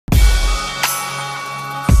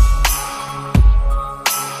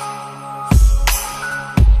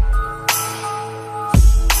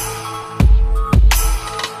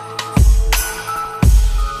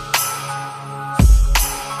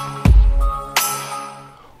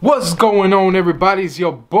What's going on, everybody? It's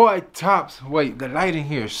your boy Tops. Wait, the lighting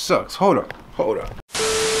here sucks. Hold up.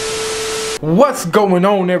 What's going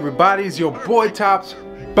on, everybody? It's your boy Tops,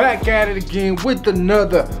 back at it again with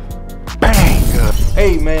another banger.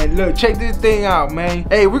 Hey man, look, check this thing out, man.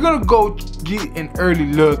 Hey, we're gonna go get an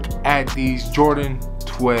early look at these Jordan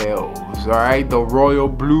 12s, alright? The royal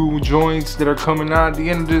blue joints that are coming out at the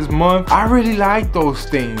end of this month. I really like those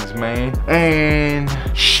things, man. And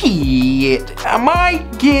shit, I might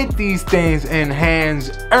get these things in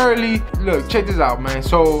hands early. Look, check this out, man.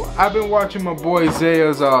 So I've been watching my boy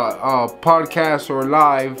Zaya's podcast or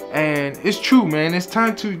live, and it's true, man. It's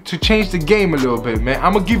time to change the game a little bit, man.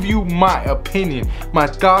 I'm gonna give you my opinion, my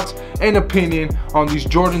thoughts and opinion on these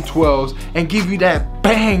Jordan 12s, and give you that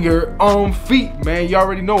banger on feet, man. You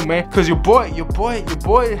already know, man, because your boy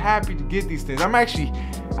is happy to get these things.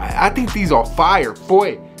 I think these are fire,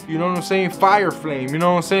 boy. You know what I'm saying? Fire flame, you know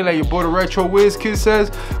what I'm saying? Like your boy DaRetroWizKid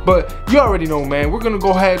says. But you already know, man. We're gonna go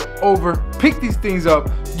ahead over, pick these things up,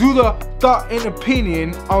 do the thought and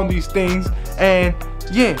opinion on these things, and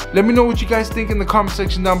yeah, let me know what you guys think in the comment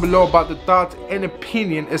section down below about the thoughts and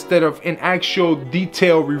opinion instead of an actual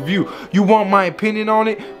detailed review. You want my opinion on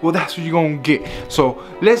it? Well, that's what you're gonna get. So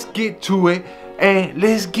let's get to it. And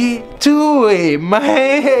let's get to it, man.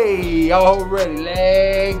 Hey, already,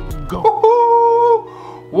 let's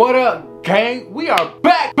go. What up, gang? We are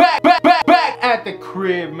back at the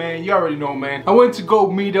crib, man. You already know, man. I went to go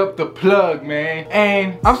meet up the plug, man.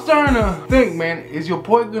 And I'm starting to think, man, is your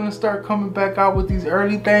boy gonna start coming back out with these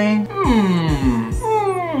early things?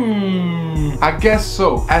 I guess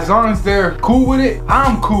so. As long as they're cool with it,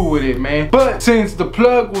 I'm cool with it, man. But since the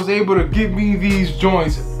plug was able to give me these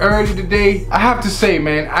joints early today, I have to say,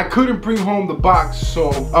 man, I couldn't bring home the box.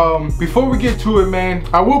 So before we get to it, man,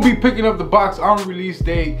 I will be picking up the box on release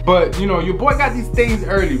date. But you know, your boy got these things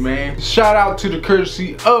early, man. Shout out to the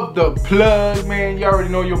courtesy of the plug, man. You already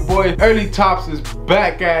know your boy Early Tops is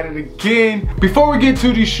back at it again. Before we get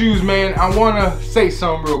to these shoes, man, I wanna say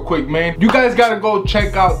something real quick, man. You guys gotta go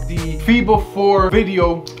check out the FIBA 4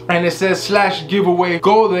 video, and it says /giveaway.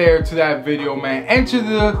 Go there to that video, man. Enter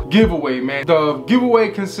the giveaway, man. The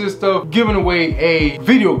giveaway consists of giving away a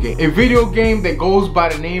video game that goes by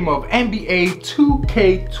the name of NBA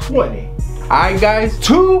 2K20. Alright guys,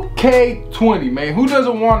 2K20, man. Who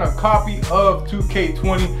doesn't want a copy of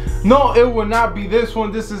 2K20? No, it will not be this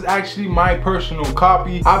one. This is actually my personal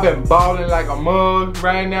copy. I've been balling like a mug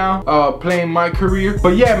right now, playing my career.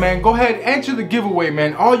 But yeah, man, go ahead, enter the giveaway,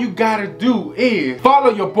 man. All you gotta do is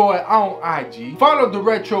follow your boy on IG, follow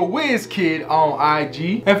DaRetroWizKid on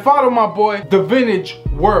IG, and follow my boy DeVintage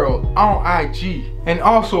World on IG. And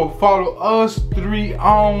also follow us three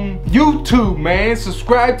on YouTube, man.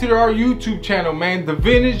 Subscribe to our YouTube channel, man.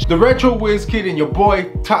 DeVintage, DaRetroWizKid, and your boy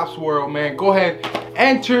TopzWorld, man. Go ahead,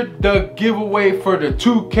 enter the giveaway for the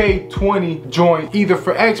 2K20 joint, either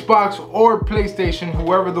for Xbox or PlayStation,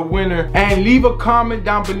 whoever the winner. And leave a comment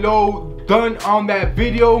down below done on that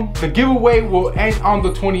video. The giveaway will end on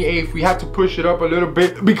the 28th. We have to push it up a little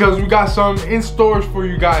bit because we got some in stores for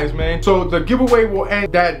you guys, man. So the giveaway will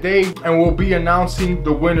end that day, and we'll be announcing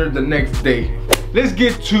the winner the next day. Let's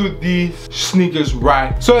get to these sneakers,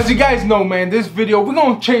 right? So as you guys know, man, this video, we're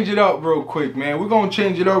gonna change it up real quick, man. We're gonna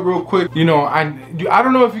change it up real quick. You know, I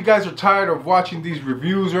don't know if you guys are tired of watching these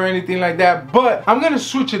reviews or anything like that, but I'm gonna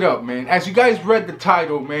switch it up, man. As you guys read the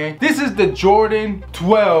title, man, this is the Jordan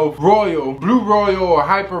 12 Royal, Blue Royal or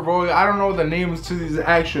Hyper Royal. I don't know the names to these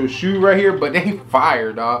actual shoes right here, but they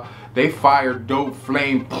fire, dog. They fire, dope,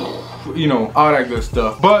 flame, you know, all that good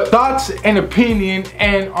stuff. But thoughts and opinion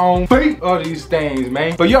and on feet of these things,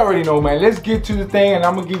 man. But you already know, man. Let's get to the thing, and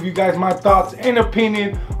I'm gonna give you guys my thoughts and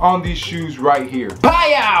opinion on these shoes right here.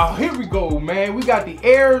 Bye-ow! Here we go, man. We got the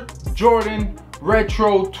Air Jordan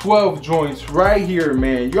Retro 12 joints right here,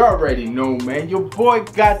 man. You already know, man. Your boy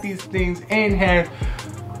got these things in hand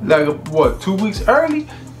like, what, 2 weeks early?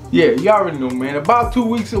 Yeah, you already know, man. About 2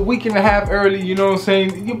 weeks, a week and a half early, you know what I'm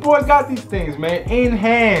saying? Your boy got these things, man, in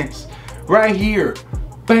hands. Right here.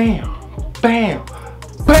 Bam, bam,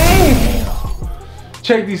 bam.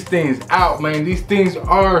 Check these things out, man. These things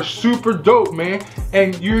are super dope, man.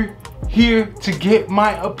 And you're here to get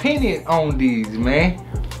my opinion on these, man.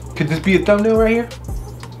 Could this be a thumbnail right here?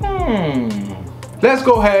 Let's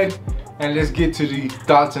go ahead and let's get to the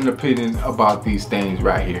thoughts and opinions about these things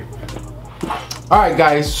right here. Alright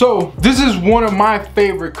guys, so this is one of my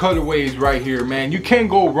favorite colorways right here, man. You can't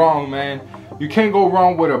go wrong, man. You can't go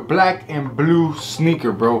wrong with a black and blue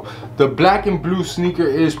sneaker, bro. The black and blue sneaker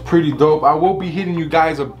is pretty dope. I will be hitting you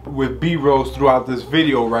guys up with B-rolls throughout this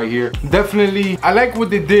video right here. Definitely, I like what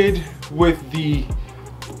they did with the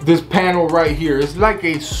this panel right here. It's like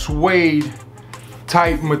a suede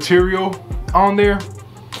type material on there.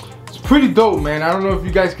 It's pretty dope, man. I don't know if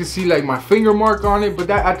you guys can see like my finger mark on it, but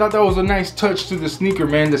I thought that was a nice touch to the sneaker,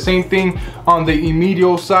 man. The same thing on the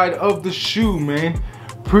medial side of the shoe, man.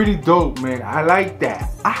 Pretty dope, man. I like that.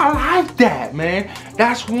 I like that, man.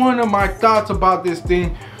 That's one of my thoughts about this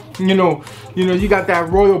thing. You know, you got that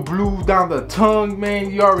royal blue down the tongue,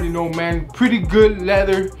 man. You already know, man. Pretty good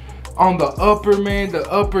leather on the upper, man. The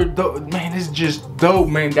upper, man, it's just dope,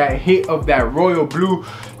 man. That hit of that royal blue,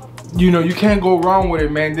 you know, you can't go wrong with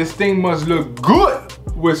it, man. This thing must look good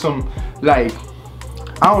with some, like,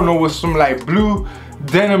 I don't know, with some like blue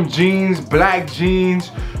denim jeans, black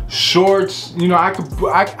jeans, shorts. You know, I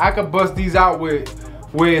could bust these out with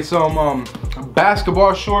some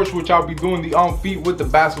basketball shorts, which I'll be doing the on feet with the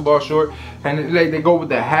basketball short, and like they go with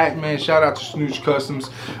the hat, man. Shout out to Snooch Customs.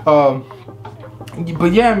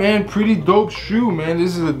 But yeah, man, pretty dope shoe, man.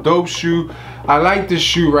 This is a dope shoe. I like this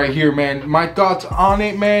shoe right here, man. My thoughts on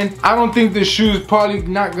it, man. I don't think this shoe is probably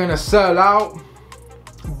not gonna sell out,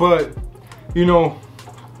 but you know,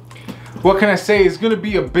 what can I say? It's gonna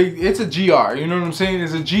be it's a GR, you know what I'm saying?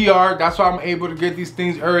 It's a GR. That's why I'm able to get these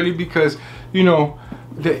things early, because, you know,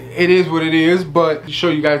 it is what it is. But show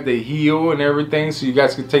you guys the heel and everything, so you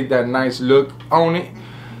guys can take that nice look on it.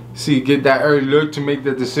 See, get that early look to make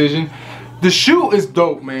the decision. The shoe is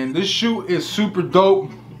dope, man. This shoe is super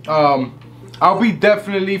dope. I'll be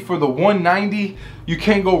definitely for the 190. You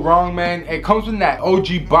can't go wrong, man. It comes in that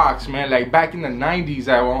OG box, man. Like back in the 90s,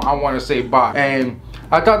 I want to say box. And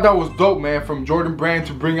I thought that was dope, man. From Jordan Brand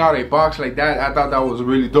to bring out a box like that, I thought that was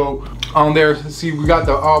really dope. On there, see, we got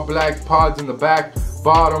the all black pods in the back,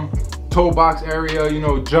 bottom, toe box area, you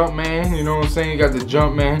know, Jumpman, you know what I'm saying? You got the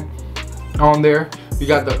Jumpman on there. You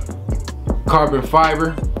got the carbon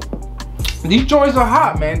fiber. These joints are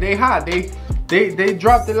hot, man. They hot. They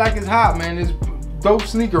dropped it like it's hot, man. It's dope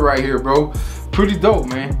sneaker right here, bro. Pretty dope,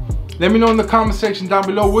 man. Let me know in the comment section down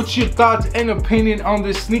below, what's your thoughts and opinion on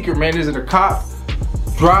this sneaker, man? Is it a cop,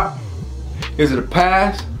 drop? Is it a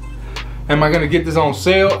pass? Am I gonna get this on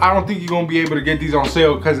sale? I don't think you're gonna be able to get these on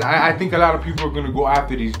sale, because I think a lot of people are gonna go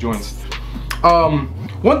after these joints.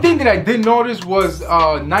 One thing that I did notice was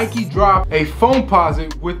Nike dropped a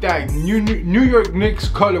Foamposite with that New York Knicks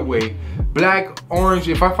colorway, black, orange.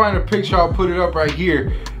 If I find a picture, I'll put it up right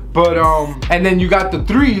here. But and then you got the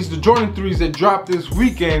threes, the Jordan 3s that dropped this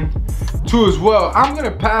weekend too as well. I'm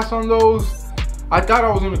gonna pass on those. I thought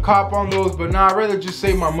I was gonna cop on those, but nah, I'd rather just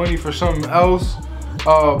save my money for something else.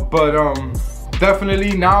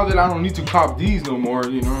 Definitely now that I don't need to cop these no more,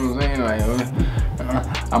 you know what I'm saying?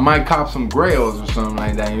 Like, I might cop some Grails or something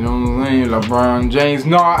like that, you know what I'm saying? LeBron James.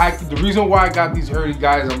 No, the reason why I got these early,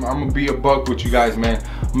 guys, I'm gonna be a buck with you guys, man.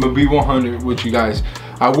 I'm gonna be 100 with you guys.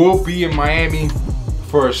 I will be in Miami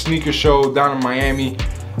for a sneaker show down in Miami.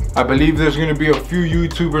 I believe there's gonna be a few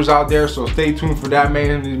YouTubers out there, so stay tuned for that,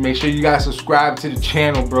 man. Make sure you guys subscribe to the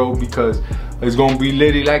channel, bro, because it's gonna be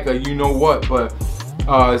litty like a you know what. But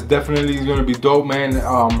it's definitely gonna be dope, man.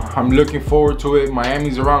 I'm looking forward to it.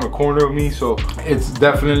 Miami's around the corner of me, so it's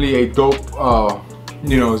definitely a dope,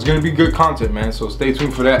 you know, it's gonna be good content, man, so stay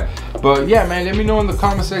tuned for that. But yeah, man, let me know in the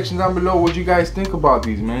comment section down below what you guys think about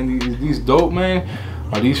these, man. These dope, man.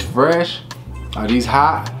 Are these fresh? Are these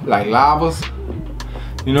hot like lavas?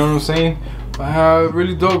 You know what I'm saying?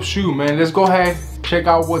 Really dope shoe, man. Let's go ahead, check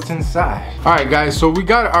out what's inside. All right, guys, so we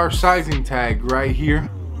got our sizing tag right here.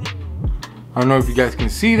 I don't know if you guys can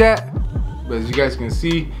see that, but as you guys can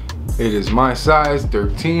see, it is my size,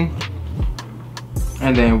 13.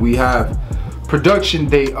 And then we have production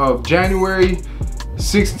date of January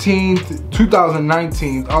 16th,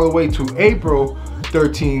 2019, all the way to April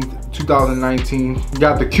 13th, 2019. You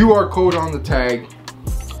got the QR code on the tag,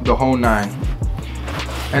 the whole 9.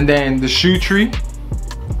 And then the shoe tree.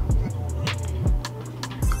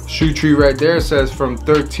 Shoe tree right there says from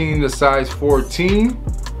 13 to size 14.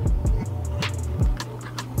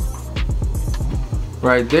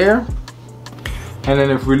 Right there. And then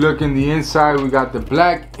if we look in the inside, we got the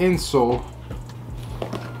black insole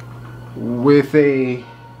with a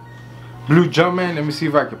blue Jumpman. Let me see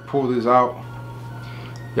if I can pull this out.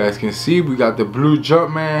 You guys can see we got the blue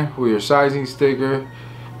Jumpman with your sizing sticker.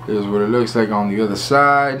 Here's what it looks like on the other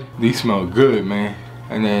side. These smell good, man.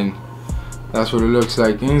 And then that's what it looks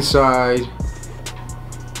like inside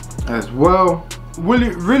as well.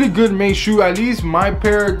 Really good made shoe. At least my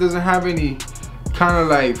pair doesn't have any kind of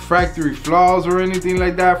like factory flaws or anything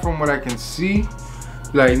like that from what I can see.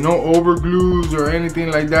 Like no over glues or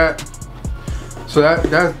anything like that. So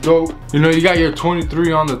that's dope. You know, you got your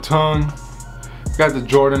 23 on the tongue. Got the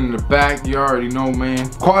Jordan in the back, you already know, man.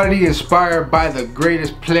 Quality inspired by the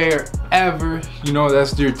greatest player ever. You know,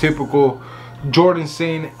 that's your typical Jordan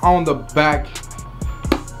saying on the back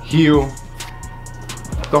heel.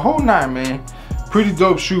 The whole 9, man. Pretty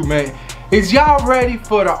dope shoe, man. Is y'all ready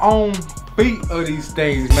for the on feet of these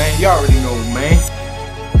things, man? Y'all already know,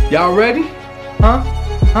 man. Y'all ready? Huh?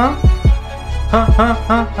 Huh? Huh? Huh?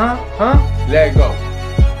 Huh? Huh? Huh? Let go.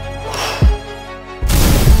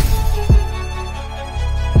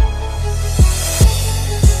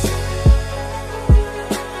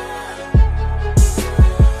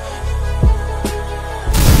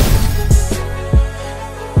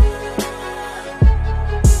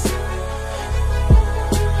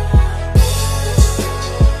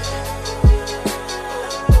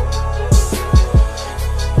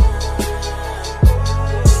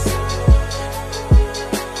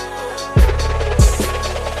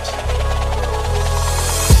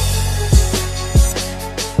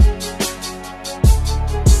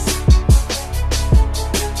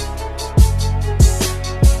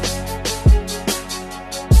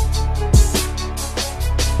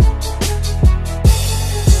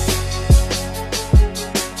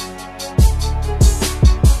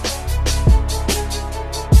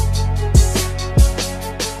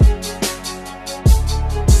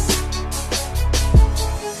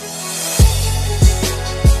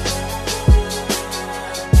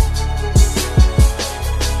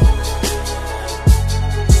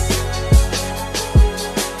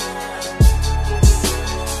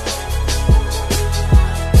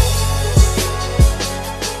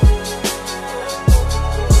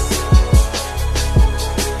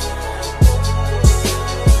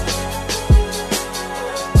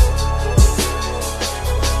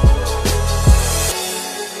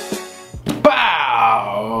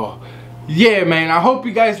 Yeah, man, I hope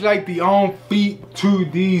you guys like the on feet to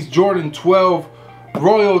these Jordan 12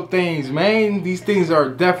 royal things, man. These things are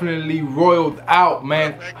definitely royaled out,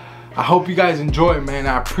 man. I hope you guys enjoy it, man.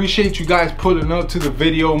 I appreciate you guys pulling up to the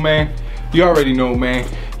video, man. You already know, man.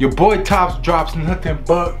 Your boy Tops drops nothing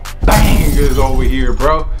but bangers over here,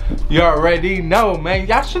 bro. You already know, man.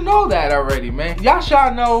 Y'all should know that already, man. Y'all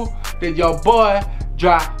should know that your boy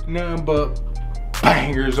drop nothing but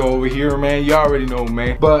bangers over here, man. You already know,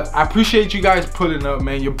 man. But I appreciate you guys pulling up,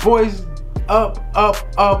 man. Your boy's up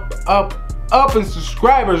in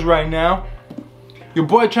subscribers right now. Your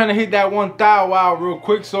boy trying to hit that 1,000 out real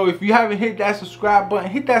quick. So if you haven't hit that subscribe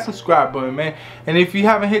button, hit that subscribe button, man. And if you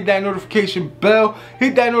haven't hit that notification bell,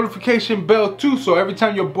 hit that notification bell too. So every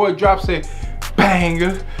time your boy drops a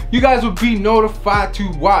banger, you guys will be notified to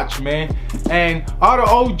watch, man. And all the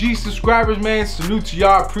OG subscribers, man, salute to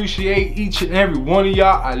y'all. Appreciate each and every one of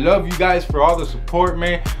y'all. I love you guys for all the support,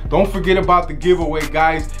 man. Don't forget about the giveaway,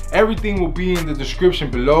 guys. Everything will be in the description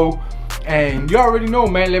below. And you already know,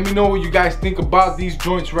 man. Let me know what you guys think about these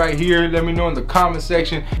joints right here. Let me know in the comment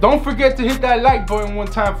section. Don't forget to hit that like button one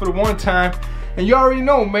time for the one time. And you already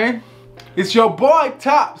know, man. It's your boy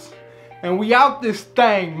Tops, and we out this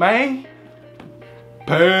thing, man.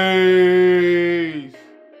 Peace.